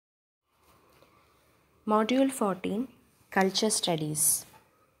Module 14 Culture Studies.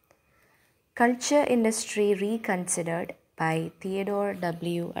 Culture Industry Reconsidered by Theodore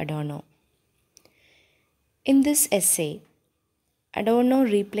W. Adorno. In this essay, Adorno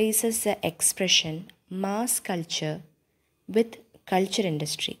replaces the expression mass culture with culture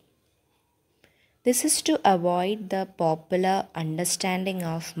industry. This is to avoid the popular understanding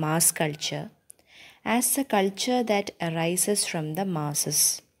of mass culture as the culture that arises from the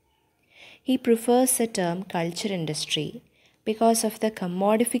masses. He prefers the term culture industry because of the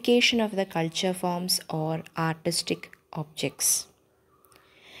commodification of the culture forms or artistic objects.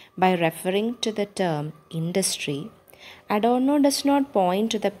 By referring to the term industry, Adorno does not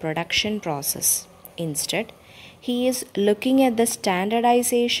point to the production process. Instead, he is looking at the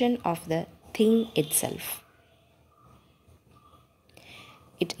standardization of the thing itself.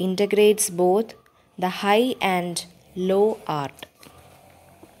 It integrates both the high and low art.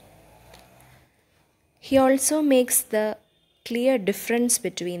 He also makes the clear difference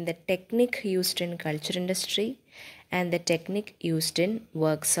between the technique used in culture industry and the technique used in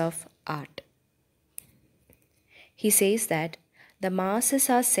works of art. He says that the masses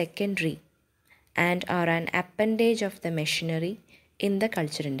are secondary and are an appendage of the machinery in the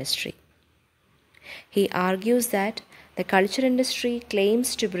culture industry. He argues that the culture industry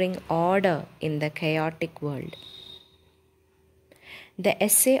claims to bring order in the chaotic world. The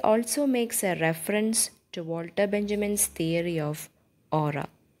essay also makes a reference to Walter Benjamin's theory of aura.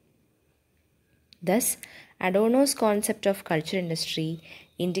 Thus, Adorno's concept of culture industry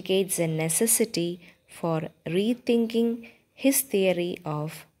indicates a necessity for rethinking his theory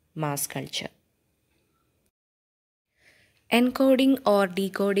of mass culture. Encoding or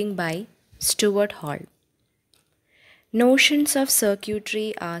decoding by Stuart Hall. Notions of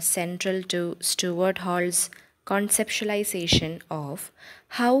circuitry are central to Stuart Hall's conceptualization of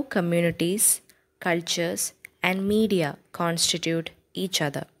how communities, cultures, and media constitute each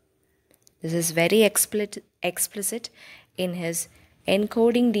other. This is very explicit in his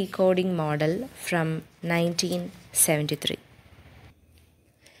encoding decoding model from 1973.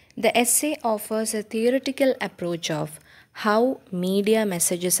 The essay offers a theoretical approach of how media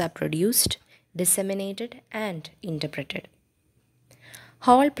messages are produced, disseminated, and interpreted.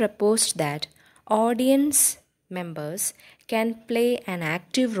 Hall proposed that audience members can play an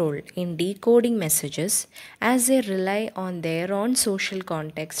active role in decoding messages as they rely on their own social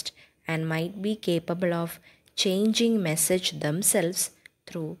context and might be capable of changing message themselves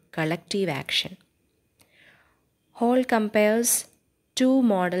through collective action. Hall compares two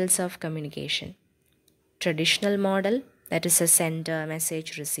models of communication: traditional model, that is a sender,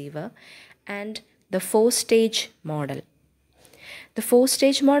 message, receiver, and the four-stage model. The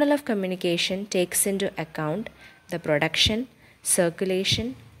four-stage model of communication takes into account the production,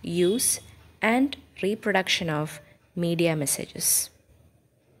 circulation, use, and reproduction of media messages.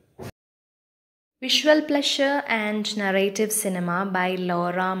 Visual Pleasure and Narrative Cinema by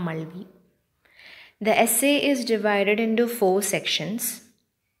Laura Mulvey. The essay is divided into 4 sections.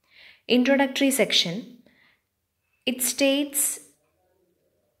 Introductory section. It states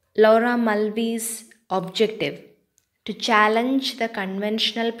Laura Mulvey's objective to challenge the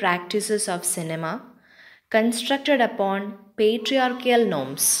conventional practices of cinema constructed upon patriarchal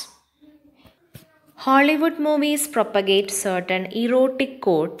norms. Hollywood movies propagate certain erotic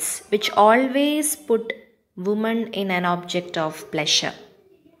codes which always put women in an object of pleasure.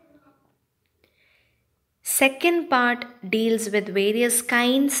 Second part deals with various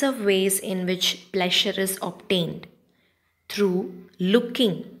kinds of ways in which pleasure is obtained through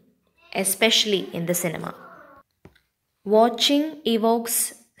looking, especially in the cinema. Watching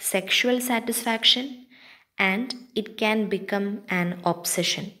evokes sexual satisfaction and it can become an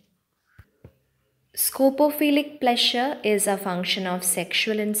obsession. Scopophilic pleasure is a function of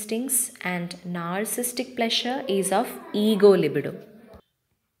sexual instincts and narcissistic pleasure is of ego libido.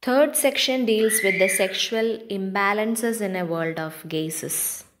 Third section deals with the sexual imbalances in a world of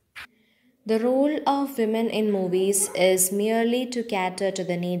gazes. The role of women in movies is merely to cater to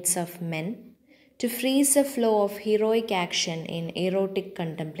the needs of men, to freeze the flow of heroic action in erotic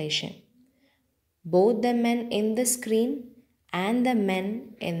contemplation. Both the men in the screen and the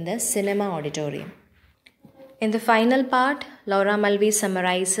men in the cinema auditorium. In the final part, Laura Mulvey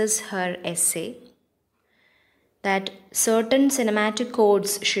summarizes her essay that certain cinematic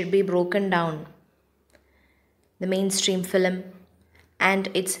codes should be broken down. The mainstream film and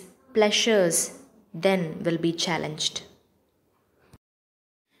its pleasures then will be challenged.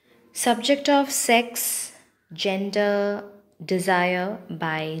 Subject of Sex, Gender, Desire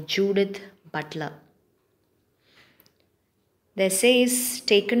by Judith Butler. The essay is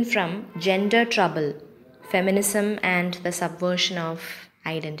taken from Gender Trouble Feminism and the Subversion of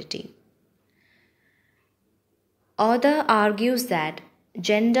Identity. Author argues that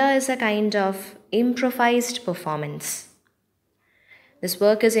gender is a kind of improvised performance. This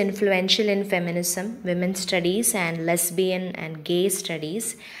work is influential in feminism, women's studies, and lesbian and gay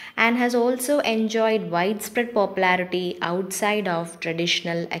studies, and has also enjoyed widespread popularity outside of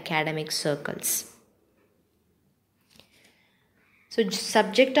traditional academic circles. So,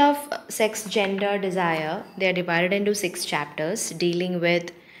 subject of sex, gender, desire, they are divided into 6 chapters dealing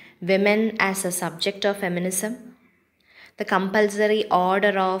with women as a subject of feminism, the compulsory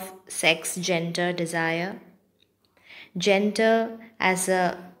order of sex, gender, desire, gender as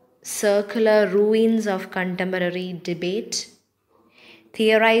a circular ruins of contemporary debate,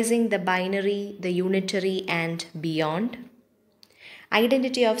 theorizing the binary, the unitary, and beyond,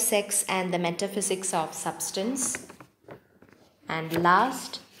 identity of sex and the metaphysics of substance, and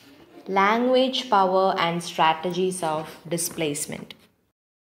last, language, power, and strategies of displacement.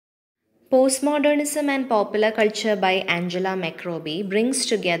 Postmodernism and Popular Culture by Angela McRobbie brings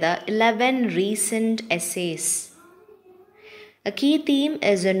together 11 recent essays. A key theme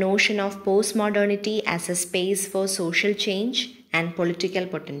is the notion of postmodernity as a space for social change and political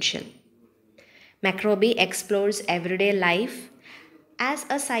potential. McRobbie explores everyday life as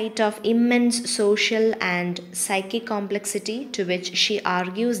a site of immense social and psychic complexity, to which she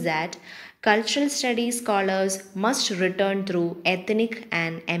argues that cultural studies scholars must return through ethnic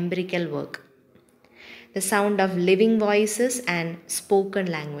and empirical work, the sound of living voices and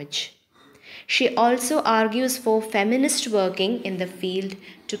spoken language. She also argues for feminist working in the field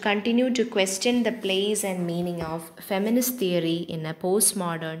to continue to question the place and meaning of feminist theory in a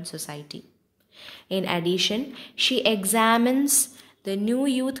postmodern society. In addition, she examines the new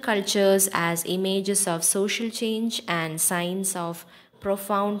youth cultures as images of social change and signs of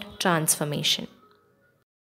profound transformation.